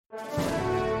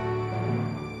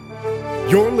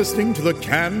You're listening to the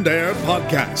Canned Air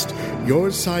Podcast,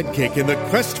 your sidekick in the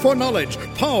quest for knowledge,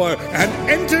 power, and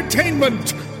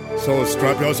entertainment. So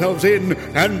strap yourselves in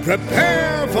and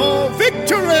prepare for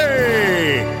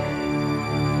victory!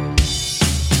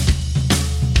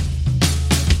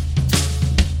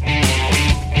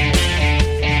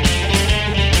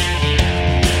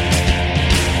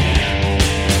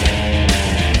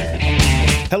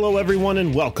 Hello, everyone,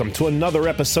 and welcome to another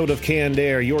episode of Canned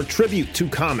Air, your tribute to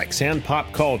comics and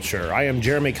pop culture. I am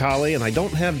Jeremy Colley, and I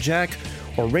don't have Jack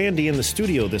or Randy in the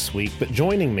studio this week, but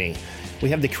joining me, we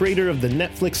have the creator of the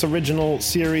Netflix original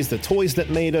series, The Toys That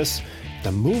Made Us,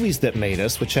 The Movies That Made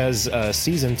Us, which has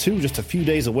Season 2 just a few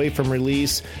days away from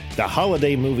release, The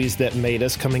Holiday Movies That Made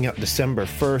Us coming out December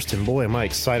 1st, and boy, am I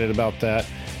excited about that,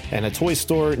 and A Toy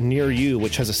Store Near You,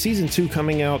 which has a Season 2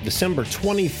 coming out December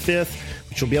 25th,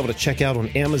 which you'll be able to check out on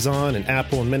Amazon and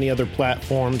Apple and many other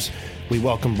platforms. We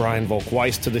welcome Brian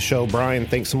Volk-Weiss to the show. Brian,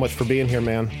 thanks so much for being here,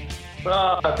 man.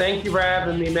 Thank you for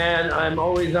having me, man. I'm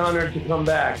always honored to come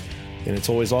back. And it's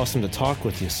always awesome to talk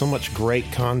with you. So much great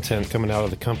content coming out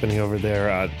of the company over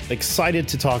there. Excited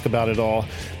to talk about it all.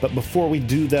 But before we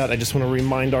do that, I just want to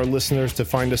remind our listeners to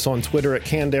find us on Twitter at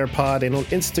CannedAirPod and on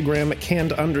Instagram at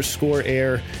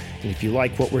Canned_Air. And if you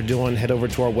like what we're doing, head over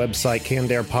to our website,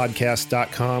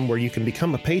 CannedAirPodcast.com, where you can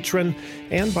become a patron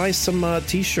and buy some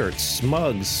t-shirts,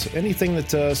 mugs, anything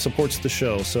that supports the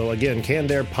show. So again,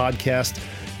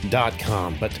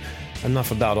 CannedAirPodcast.com. But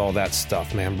enough about all that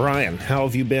stuff, man. Brian, how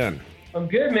have you been? I'm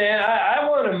good, man. I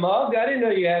want a mug. I didn't know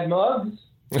you had mugs.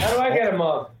 How do I get a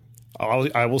mug?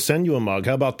 I will send you a mug.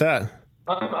 How about that?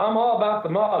 I'm all about the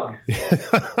mug.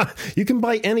 You can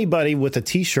buy anybody with a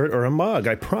t-shirt or a mug,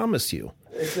 I promise you.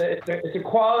 It's a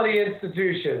quality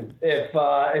institution if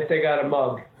they got a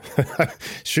mug.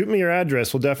 Shoot me your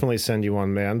address. We'll definitely send you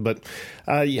one, man. But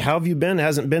how have you been? It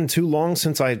hasn't been too long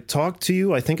since I talked to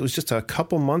you. I think it was just a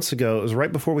couple months ago. It was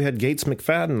right before we had Gates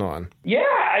McFadden on. Yeah,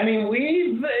 I mean,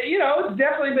 it's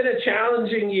definitely been a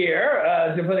challenging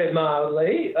year, to put it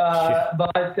mildly.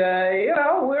 But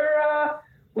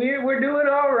we're doing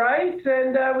all right,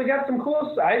 and we got some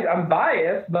cool. I'm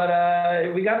biased,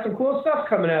 but we got some cool stuff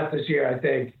coming out this year, I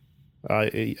think.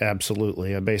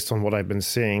 Absolutely. Based on what I've been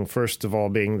seeing, first of all,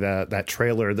 being that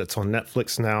trailer that's on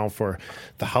Netflix now for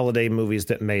the holiday movies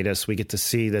that made us, we get to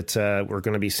see that we're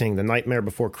going to be seeing The Nightmare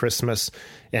Before Christmas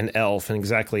and Elf and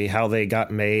exactly how they got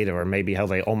made or maybe how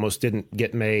they almost didn't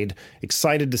get made.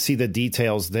 Excited to see the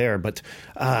details there. But,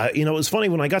 it was funny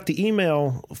when I got the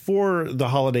email for the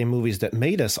holiday movies that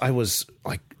made us, I was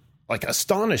like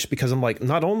astonished because I'm like,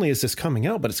 not only is this coming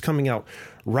out, but it's coming out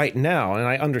right now. And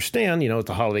I understand,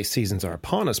 the holiday seasons are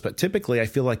upon us, but typically I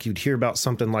feel like you'd hear about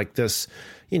something like this,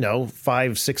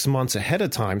 5-6 months ahead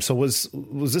of time. So was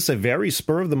this a very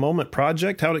spur of the moment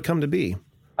project? How did it come to be?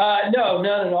 No,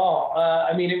 not at all.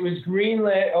 It was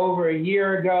greenlit over a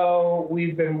year ago.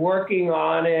 We've been working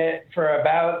on it for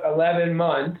about 11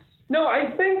 months. No,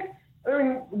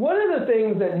 one of the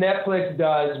things that Netflix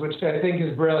does, which I think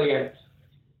is brilliant,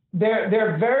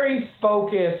 they're very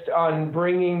focused on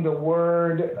bringing the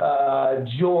word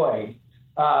joy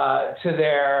to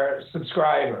their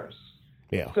subscribers.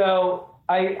 Yeah. So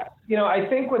I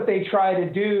think what they try to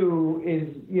do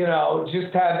is,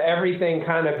 just have everything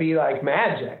kind of be like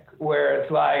magic, where it's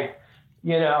like,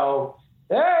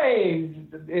 hey,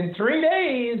 in 3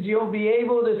 days you'll be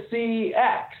able to see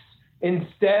X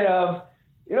instead of,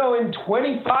 in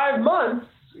 25 months.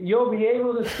 You'll be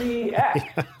able to see X,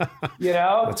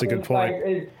 That's a good point.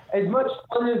 Like, as much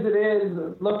fun as it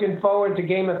is looking forward to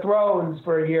Game of Thrones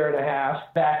for a year and a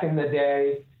half back in the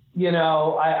day,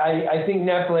 I think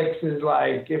Netflix is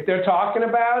like, if they're talking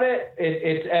about it,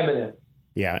 it's eminent.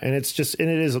 Yeah, and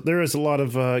there is a lot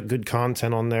of good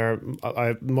content on there,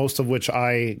 most of which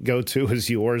I go to is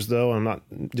yours, though. I'm not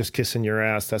just kissing your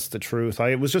ass. That's the truth.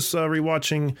 I was just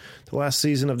rewatching the last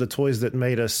season of The Toys That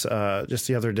Made Us just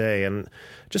the other day, and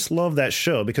just love that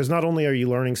show because not only are you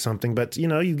learning something, but,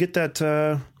 you get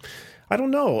that... I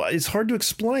don't know. It's hard to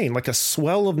explain, like a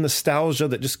swell of nostalgia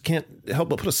that just can't help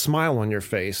but put a smile on your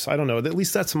face. I don't know. At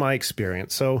least that's my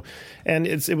experience. So, and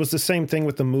it was the same thing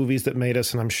with the movies that made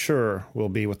us, and I'm sure will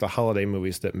be with the holiday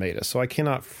movies that made us. So I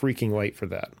cannot freaking wait for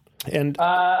that. And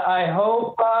I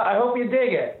hope you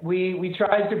dig it. We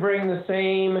tried to bring the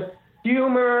same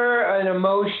humor and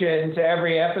emotion to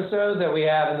every episode that we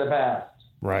have in the past.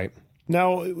 Right.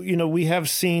 Now, we have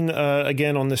seen,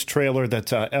 again, on this trailer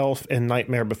that Elf and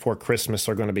Nightmare Before Christmas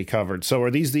are going to be covered. So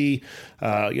are these the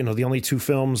only two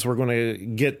films we're going to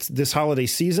get this holiday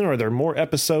season? Or are there more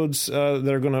episodes that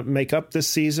are going to make up this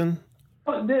season?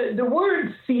 The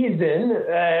word season,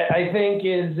 I think,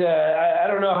 is, I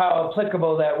don't know how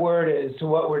applicable that word is to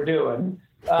what we're doing.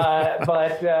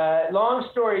 But long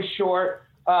story short,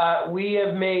 we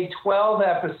have made 12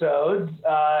 episodes,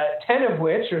 10 of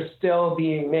which are still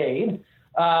being made.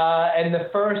 And the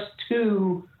first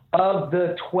 2 of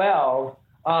the 12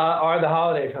 are the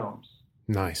holiday films.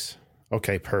 Nice.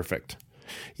 Okay, perfect.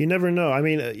 You never know. I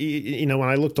mean, when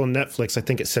I looked on Netflix, I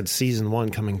think it said season 1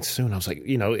 coming soon. I was like,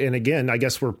 and again, I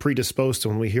guess we're predisposed to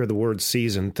when we hear the word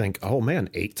season, think, oh man,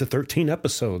 8 to 13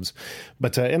 episodes.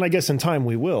 But, and I guess in time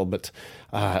we will, but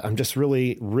I'm just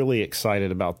really, really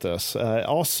excited about this.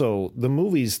 Also, the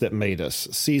movies that made us,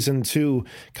 season 2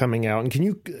 coming out. And can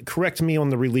you correct me on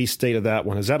the release date of that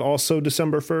one? Is that also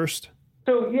December 1st?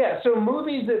 So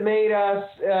movies that made us,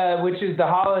 which is the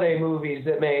holiday movies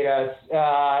that made us,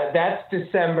 that's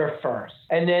December 1st.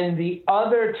 And then the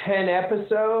other 10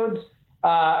 episodes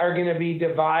are going to be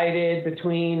divided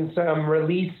between some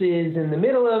releases in the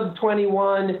middle of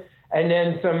 21 and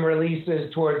then some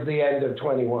releases towards the end of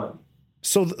 21.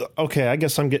 So, okay, I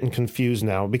guess I'm getting confused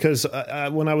now because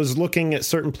when I was looking at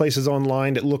certain places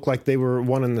online, it looked like they were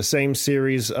one in the same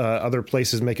series. Other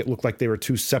places make it look like they were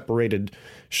 2 separated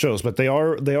shows, but they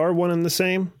are one in the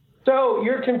same? So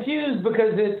you're confused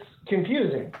because it's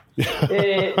confusing.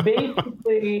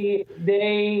 Basically,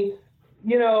 they,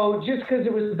 just because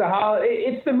it was the holiday,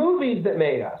 it's the movies that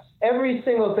made us. Every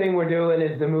single thing we're doing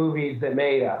is the movies that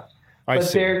made us.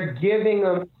 But they're giving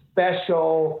them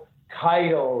special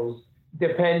titles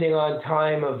depending on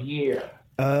time of year.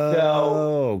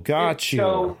 Oh, got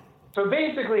you. So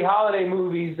basically, holiday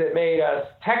movies that made us,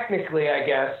 technically, I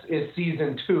guess, is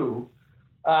season 2.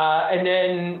 And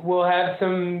then we'll have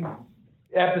some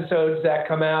episodes that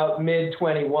come out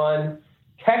mid-21.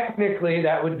 Technically,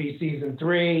 that would be season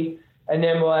 3. And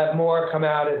then we'll have more come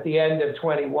out at the end of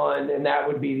 21, and that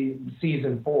would be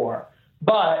season 4.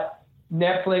 But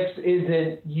Netflix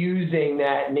isn't using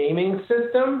that naming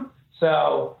system.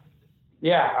 So,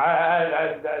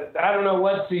 yeah, I don't know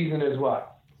what season is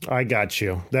what. I got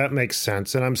you. That makes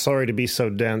sense. And I'm sorry to be so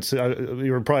dense.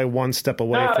 You were probably one step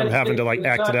away from having to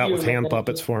act it out with hand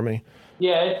puppets for me.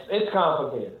 Yeah, it's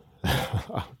complicated.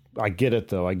 I get it,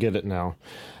 though. I get it now.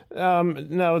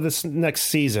 Now, this next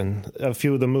season, a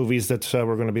few of the movies that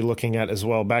we're going to be looking at as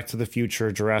well, Back to the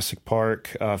Future, Jurassic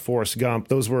Park, Forrest Gump,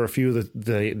 those were a few of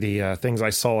the things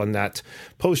I saw in that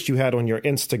post you had on your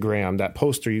Instagram, that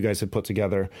poster you guys had put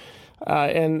together.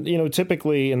 And,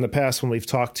 typically in the past when we've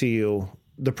talked to you,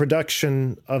 the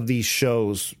production of these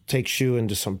shows takes you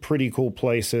into some pretty cool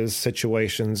places,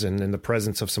 situations, and in the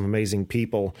presence of some amazing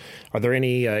people. Are there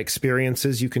any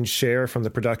experiences you can share from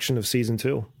the production of season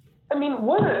 2? I mean,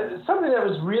 something that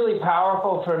was really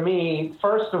powerful for me,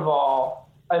 first of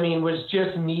all, was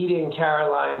just meeting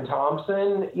Caroline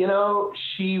Thompson.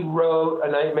 She wrote A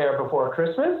Nightmare Before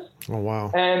Christmas. Oh, wow.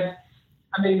 And,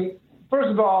 first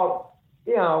of all,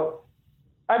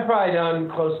 I've probably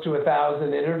done close to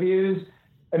 1,000 interviews.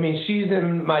 She's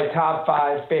in my top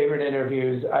 5 favorite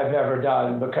interviews I've ever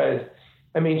done because,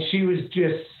 she was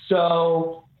just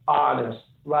so honest.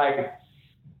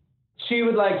 She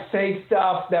would say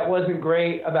stuff that wasn't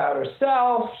great about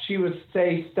herself. She would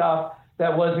say stuff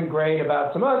that wasn't great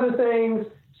about some other things.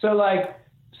 So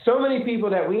so many people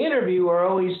that we interview are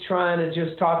always trying to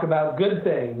just talk about good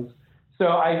things. So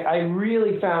I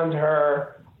really found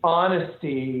her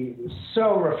honesty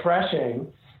so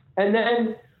refreshing. And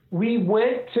then we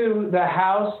went to the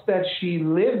house that she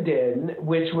lived in,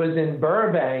 which was in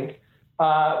Burbank,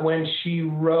 when she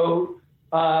wrote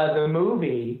the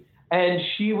movie. And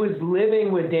she was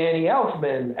living with Danny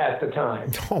Elfman at the time.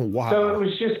 Oh, wow. So it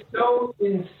was just so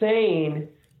insane,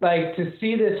 to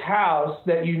see this house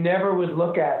that you never would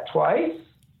look at twice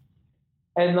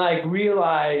and,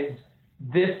 realize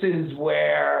this is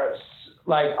where,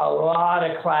 a lot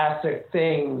of classic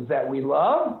things that we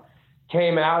love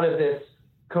came out of this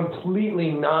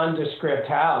completely nondescript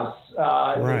house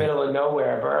in the middle of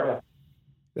nowhere, Burbank.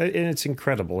 And it's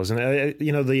incredible, isn't it?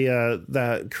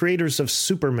 The creators of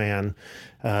Superman,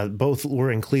 both were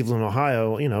in Cleveland,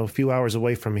 Ohio, a few hours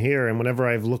away from here. And whenever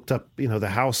I've looked up, the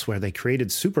house where they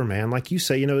created Superman, like you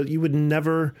say, you would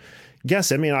never guess.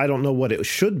 I don't know what it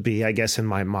should be, I guess, in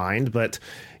my mind, but,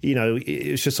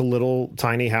 it's just a little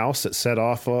tiny house that's set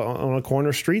off on a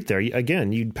corner street there.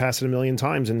 Again, you'd pass it a million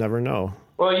times and never know.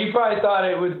 Well, you probably thought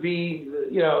it would be,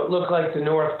 look like the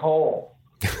North Pole.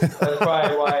 That's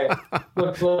probably why it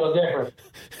looks a little different.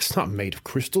 It's not made of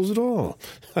crystals at all.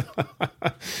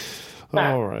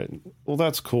 All right. Well,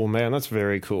 that's cool, man. That's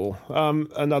very cool.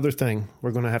 Another thing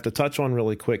we're going to have to touch on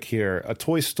really quick here, a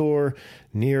toy store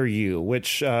near you,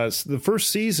 which the first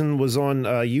season was on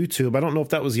YouTube. I don't know if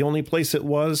that was the only place it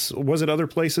was. Was it other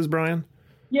places, Brian?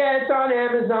 Yeah, it's on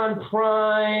Amazon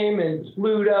Prime and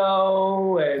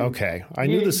Pluto. And okay. I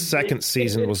knew the second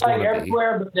season was going to be.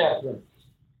 Everywhere but Netflix.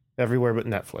 Everywhere but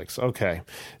Netflix. Okay.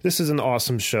 This is an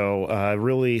awesome show. I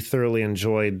really thoroughly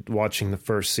enjoyed watching the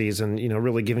first season,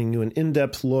 really giving you an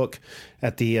in-depth look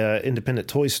at the independent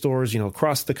toy stores,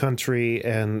 across the country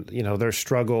and, their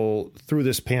struggle through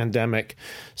this pandemic.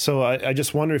 So I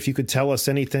just wonder if you could tell us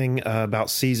anything about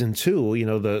season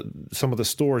 2, some of the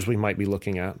stores we might be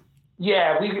looking at.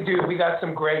 Yeah, we got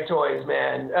some great toys,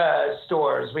 man.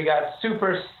 Stores. We got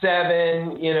Super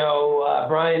 7,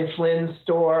 Brian Flynn's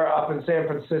store up in San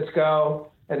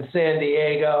Francisco and San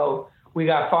Diego. We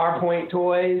got Farpoint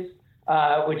Toys,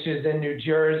 which is in New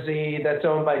Jersey. That's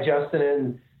owned by Justin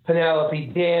and Penelope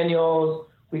Daniels.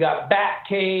 We got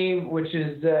Batcave, which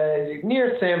is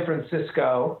near San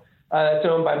Francisco. That's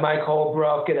owned by Mike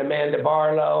Holbrook and Amanda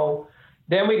Barlow.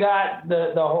 Then we got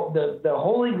the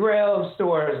holy grail of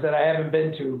stores that I haven't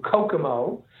been to,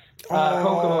 Kokomo,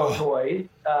 Kokomo Toys,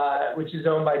 which is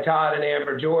owned by Todd and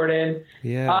Amber Jordan.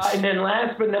 Yes. And then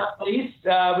last but not least,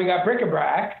 we got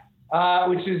Bric-a-Brac,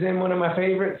 which is in one of my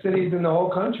favorite cities in the whole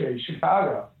country,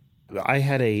 Chicago. I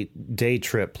had a day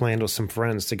trip planned with some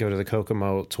friends to go to the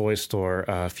Kokomo toy store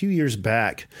a few years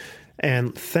back.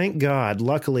 And thank God,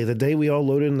 luckily, the day we all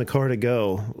loaded in the car to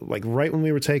go, like right when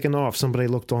we were taking off, somebody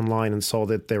looked online and saw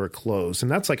that they were closed.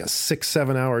 And that's like a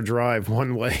 6-7 hour drive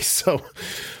one way. So,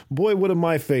 boy, would have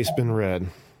my face been red.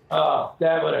 Oh,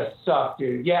 that would have sucked,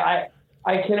 dude. Yeah,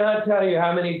 I cannot tell you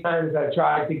how many times I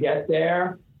tried to get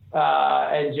there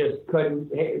and just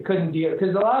couldn't deal.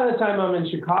 Because a lot of the time I'm in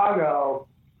Chicago,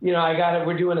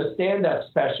 we're doing a stand-up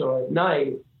special at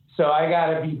night. So I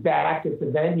got to be back at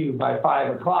the venue by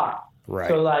 5 o'clock. Right.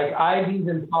 So I've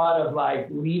even thought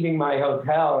of leaving my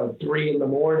hotel at 3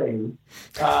 a.m.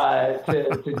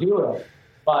 to do it.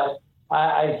 But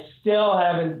I still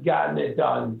haven't gotten it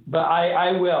done. But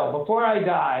I will before I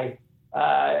die.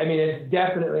 It's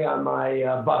definitely on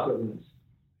my bucket list.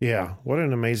 Yeah, what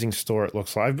an amazing store it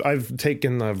looks like. I've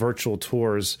taken virtual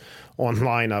tours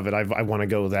online of it. I want to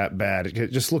go that bad.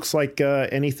 It just looks like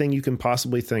anything you can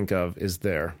possibly think of is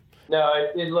there. No,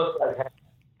 it looks like it.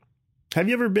 Have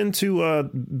you ever been to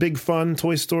Big Fun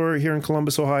Toy Store here in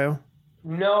Columbus, Ohio?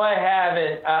 No, I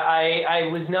haven't. I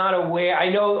was not aware. I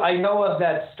know of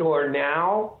that store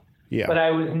now, yeah, but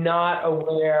I was not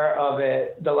aware of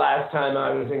it the last time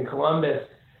I was in Columbus.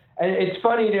 And it's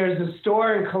funny, there's a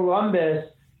store in Columbus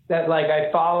that I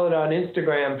followed on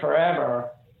Instagram forever,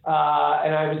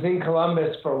 and I was in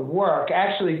Columbus for work,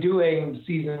 actually doing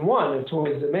season 1 of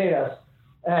Toys That Made Us,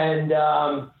 and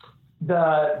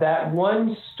that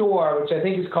one store, which I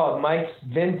think is called Mike's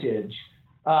Vintage,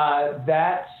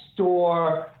 that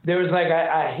store, there was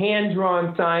a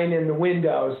hand-drawn sign in the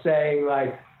window saying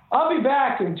I'll be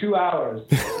back in 2 hours,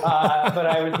 but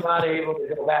I was not able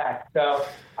to go back. So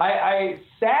I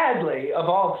sadly, of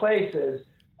all places,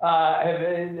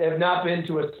 have not been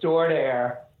to a store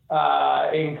there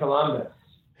in Columbus.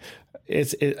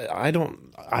 I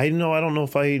don't know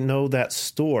if I know that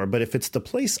store, but if it's the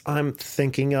place I'm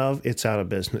thinking of, it's out of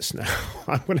business now.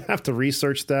 I'm going to have to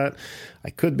research that. I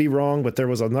could be wrong, but there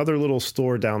was another little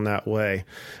store down that way.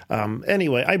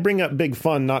 Anyway, I bring up Big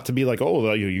Fun not to be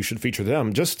you should feature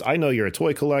them. Just, I know you're a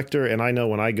toy collector, and I know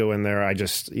when I go in there, I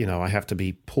just, I have to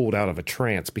be pulled out of a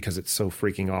trance because it's so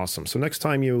freaking awesome. So next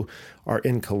time you are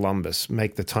in Columbus,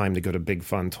 make the time to go to Big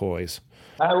Fun Toys.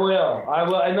 I will.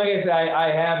 And like I said,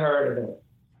 I have heard of it.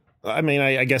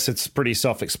 I guess it's pretty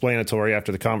self-explanatory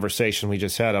after the conversation we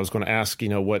just had. I was going to ask,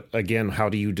 how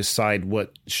do you decide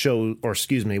what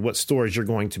stores you're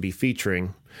going to be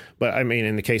featuring? But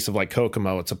in the case of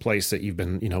Kokomo, it's a place that you've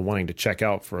been, wanting to check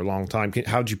out for a long time.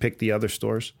 How'd you pick the other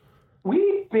stores?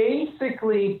 We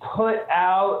basically put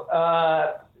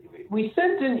out, we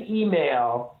sent an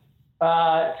email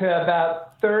to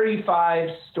about 35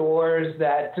 stores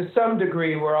that to some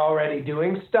degree we're already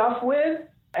doing stuff with.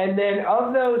 And then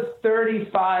of those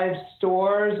 35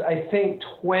 stores, I think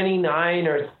 29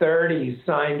 or 30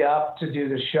 signed up to do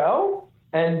the show.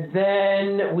 And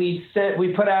then we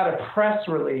put out a press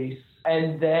release.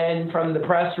 And then from the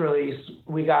press release,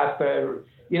 we got we're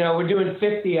doing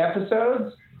 50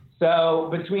 episodes. So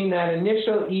between that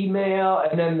initial email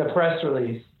and then the press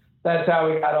release, that's how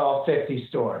we got all 50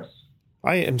 stores.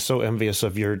 I am so envious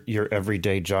of your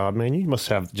everyday job, man. You must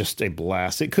have just a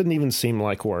blast. It couldn't even seem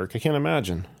like work. I can't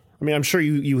imagine. I'm sure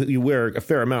you wear a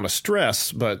fair amount of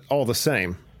stress, but all the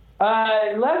same.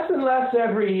 Less and less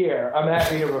every year, I'm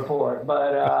happy to report.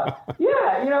 But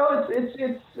yeah,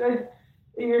 it's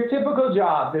your typical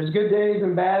job. There's good days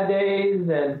and bad days,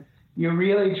 and you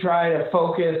really try to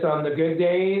focus on the good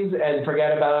days and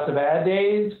forget about the bad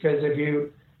days, because if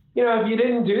you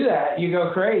didn't do that, you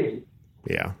go crazy.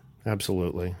 Yeah,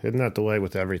 absolutely. Isn't that the way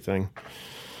with everything?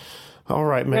 All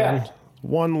right, man. Yeah.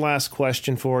 One last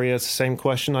question for you. It's the same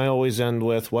question I always end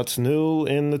with. What's new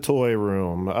in the toy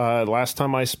room? Last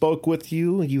time I spoke with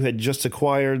you, you had just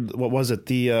acquired, what was it,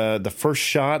 the first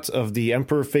shot of the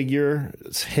Emperor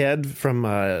figure's head from,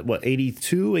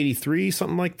 82, 83,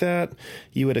 something like that?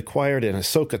 You had acquired an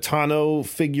Ahsoka Tano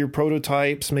figure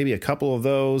prototypes, maybe a couple of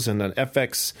those, and an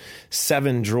FX7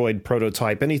 droid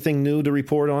prototype. Anything new to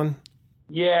report on?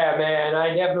 Yeah, man,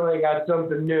 I definitely got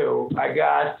something new. I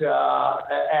got,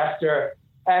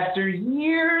 after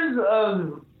years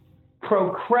of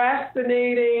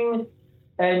procrastinating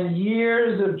and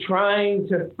years of trying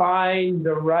to find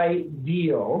the right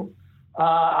deal,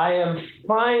 I am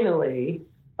finally,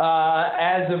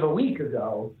 as of a week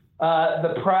ago,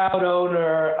 the proud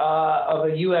owner of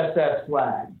a USS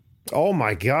flag. Oh,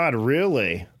 my God,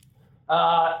 really?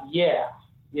 Yeah.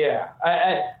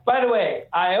 By the way,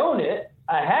 I own it.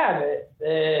 I have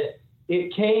it.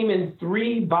 It came in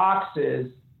 3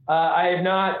 boxes. I have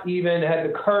not even had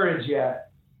the courage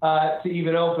yet to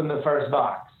even open the first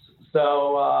box.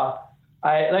 So,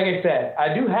 like I said,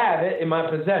 I do have it in my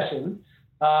possession,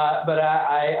 but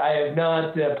I have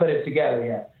not put it together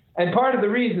yet. And part of the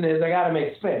reason is I got to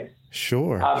make space.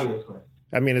 Sure. Obviously.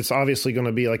 I mean, it's obviously going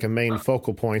to be like a main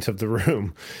focal point of the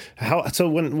room. So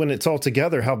when it's all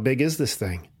together, how big is this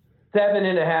thing?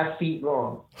 7.5 feet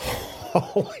long.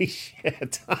 Holy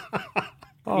shit.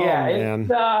 Man.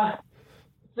 The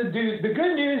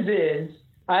good news is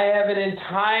I have an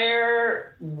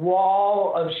entire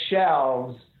wall of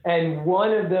shelves, and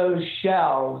one of those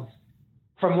shelves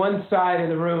from one side of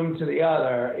the room to the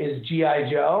other is G.I.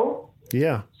 Joe.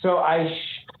 Yeah. So I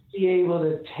should be able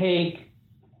to take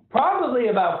probably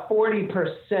about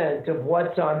 40% of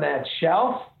what's on that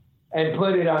shelf and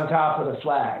put it on top of the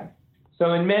flag.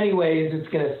 So in many ways, it's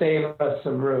going to save us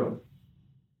some room.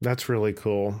 That's really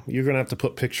cool. You're going to have to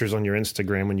put pictures on your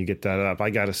Instagram when you get that up. I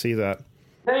got to see that.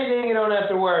 Anything you don't have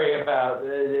to worry about.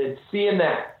 It's seeing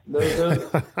that. Those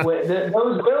will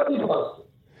be posted.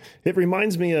 It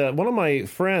reminds me, one of my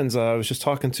friends I was just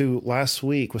talking to last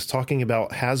week was talking about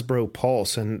Hasbro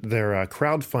Pulse and their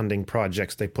crowdfunding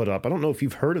projects they put up. I don't know if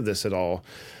you've heard of this at all.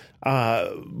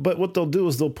 But what they'll do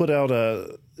is they'll put up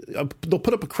a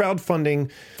crowdfunding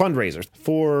fundraiser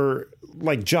for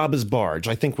like Jabba's barge,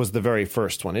 I think was the very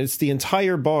first one. It's the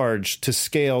entire barge to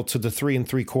scale to the 3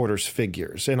 3/4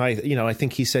 figures. And I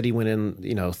think he said he went in,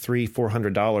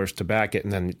 $300-400 to back it,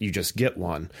 and then you just get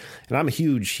one. And I'm a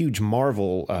huge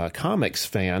Marvel comics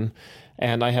fan.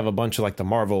 And I have a bunch of like the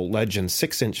Marvel Legends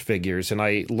 6-inch figures. And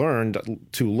I learned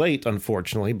too late,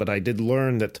 unfortunately, but I did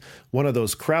learn that one of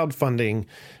those crowdfunding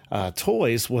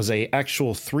toys was a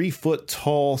actual 3-foot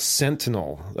tall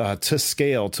Sentinel to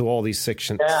scale to all these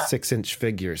 6-inch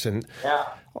figures. And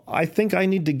I think I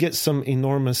need to get some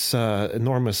enormous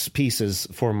pieces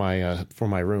for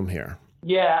my room here.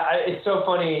 Yeah, it's so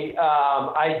funny.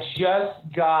 I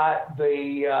just got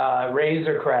the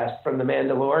Razor Crest from The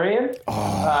Mandalorian,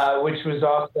 which was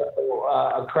also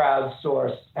a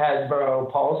crowdsourced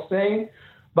Hasbro Pulse thing.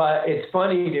 But it's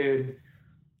funny, dude.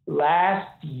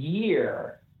 Last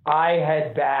year, I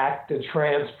had backed the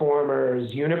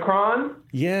Transformers Unicron.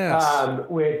 Yes.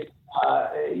 Which,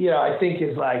 I think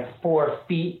is like 4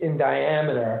 feet in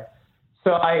diameter.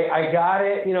 So I got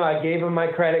it, I gave him my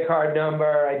credit card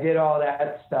number. I did all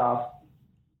that stuff.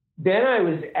 Then I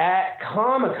was at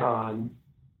Comic-Con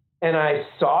and I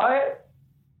saw it,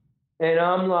 and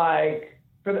I'm like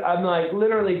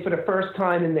literally for the first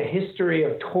time in the history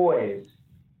of toys,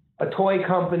 a toy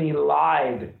company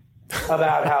lied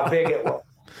about how big it was.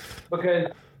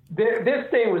 Because this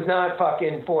thing was not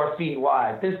fucking 4 feet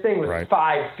wide. This thing was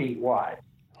 5 feet wide.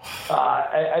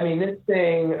 This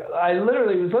thing, I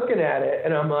literally was looking at it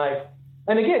and I'm like,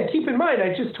 and again, keep in mind,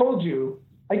 I just told you,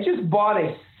 I just bought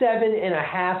a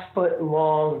 7.5 foot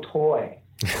long toy.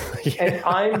 And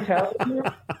I'm telling you,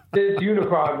 this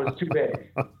Unicron was too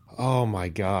big. Oh my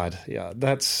God. Yeah,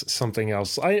 that's something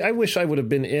else. I wish I would have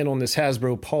been in on this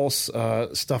Hasbro Pulse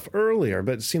stuff earlier,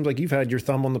 but it seems like you've had your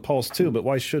thumb on the pulse too, but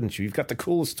why shouldn't you? You've got the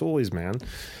coolest toys, man.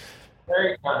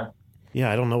 Very kind. Yeah,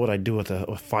 I don't know what I'd do with a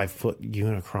 5-foot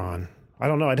Unicron. I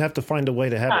don't know. I'd have to find a way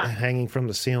to have it hanging from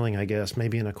the ceiling, I guess,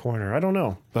 maybe in a corner. I don't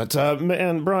know. But,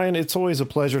 man, Brian, it's always a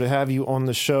pleasure to have you on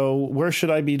the show. Where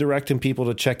should I be directing people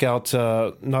to check out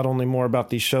not only more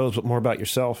about these shows, but more about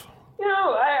yourself?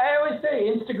 I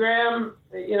Instagram,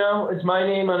 it's my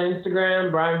name on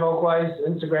Instagram, Brian Volkweiss,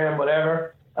 Instagram,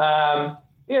 whatever. I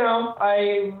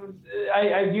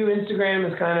view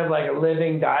Instagram as kind of like a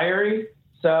living diary.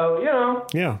 So,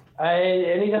 Yeah.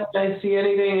 Anytime I see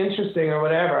anything interesting or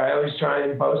whatever, I always try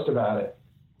and post about it.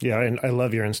 Yeah, and I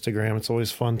love your Instagram. It's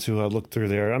always fun to look through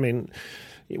there. I mean,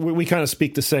 we kind of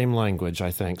speak the same language, I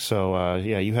think. So,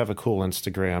 you have a cool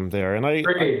Instagram there. And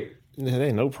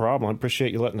hey, no problem. I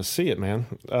appreciate you letting us see it, man.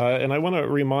 And I want to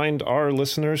remind our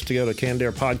listeners to go to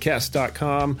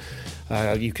CannedAirPodcast.com.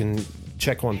 You can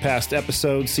check on past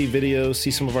episodes, see videos,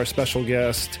 see some of our special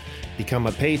guests, become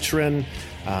a patron,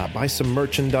 buy some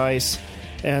merchandise.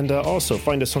 And also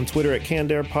find us on Twitter at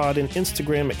CannedAirPod and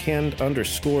Instagram at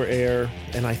 @canned_air.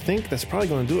 And I think that's probably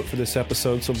going to do it for this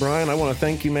episode. So, Brian, I want to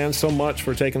thank you, man, so much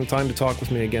for taking the time to talk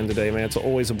with me again today, man. It's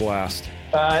always a blast.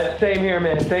 Same here,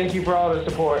 man. Thank you for all the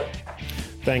support.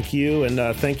 Thank you. And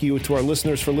thank you to our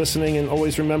listeners for listening. And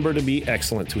always remember to be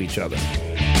excellent to each other.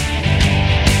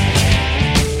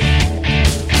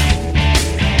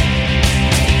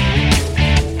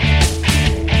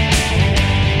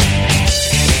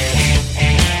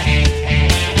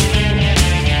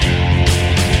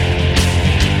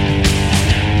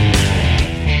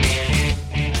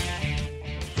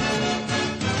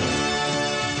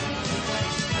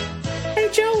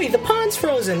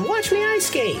 Frozen. Watch me ice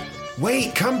skate.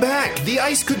 Wait, come back. The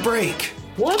ice could break.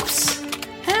 Whoops.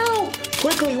 Help.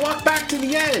 Quickly walk back to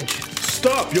the edge.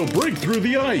 Stop, you'll break through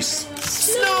the ice.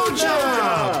 Snow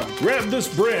job. Grab this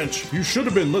branch. You should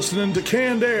have been listening to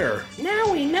Canned Air.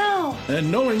 Now we know. And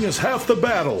knowing is half the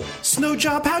battle. Snow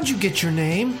Job, how'd you get your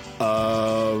name?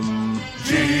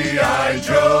 G.I.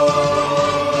 Joe!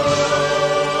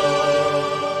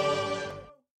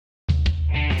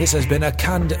 This has been a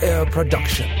Canned Air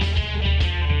production.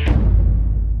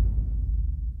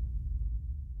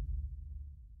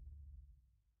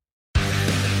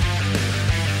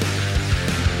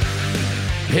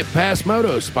 Pit Pass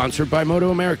Moto, sponsored by Moto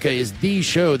America, is the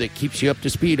show that keeps you up to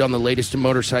speed on the latest in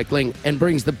motorcycling and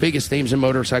brings the biggest names in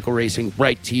motorcycle racing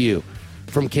right to you.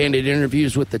 From candid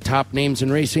interviews with the top names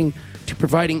in racing to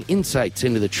providing insights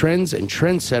into the trends and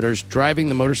trendsetters driving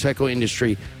the motorcycle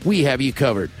industry, we have you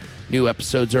covered. New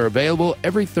episodes are available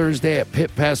every Thursday at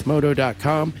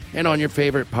pitpassmoto.com and on your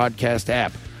favorite podcast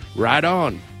app. Ride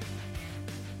on!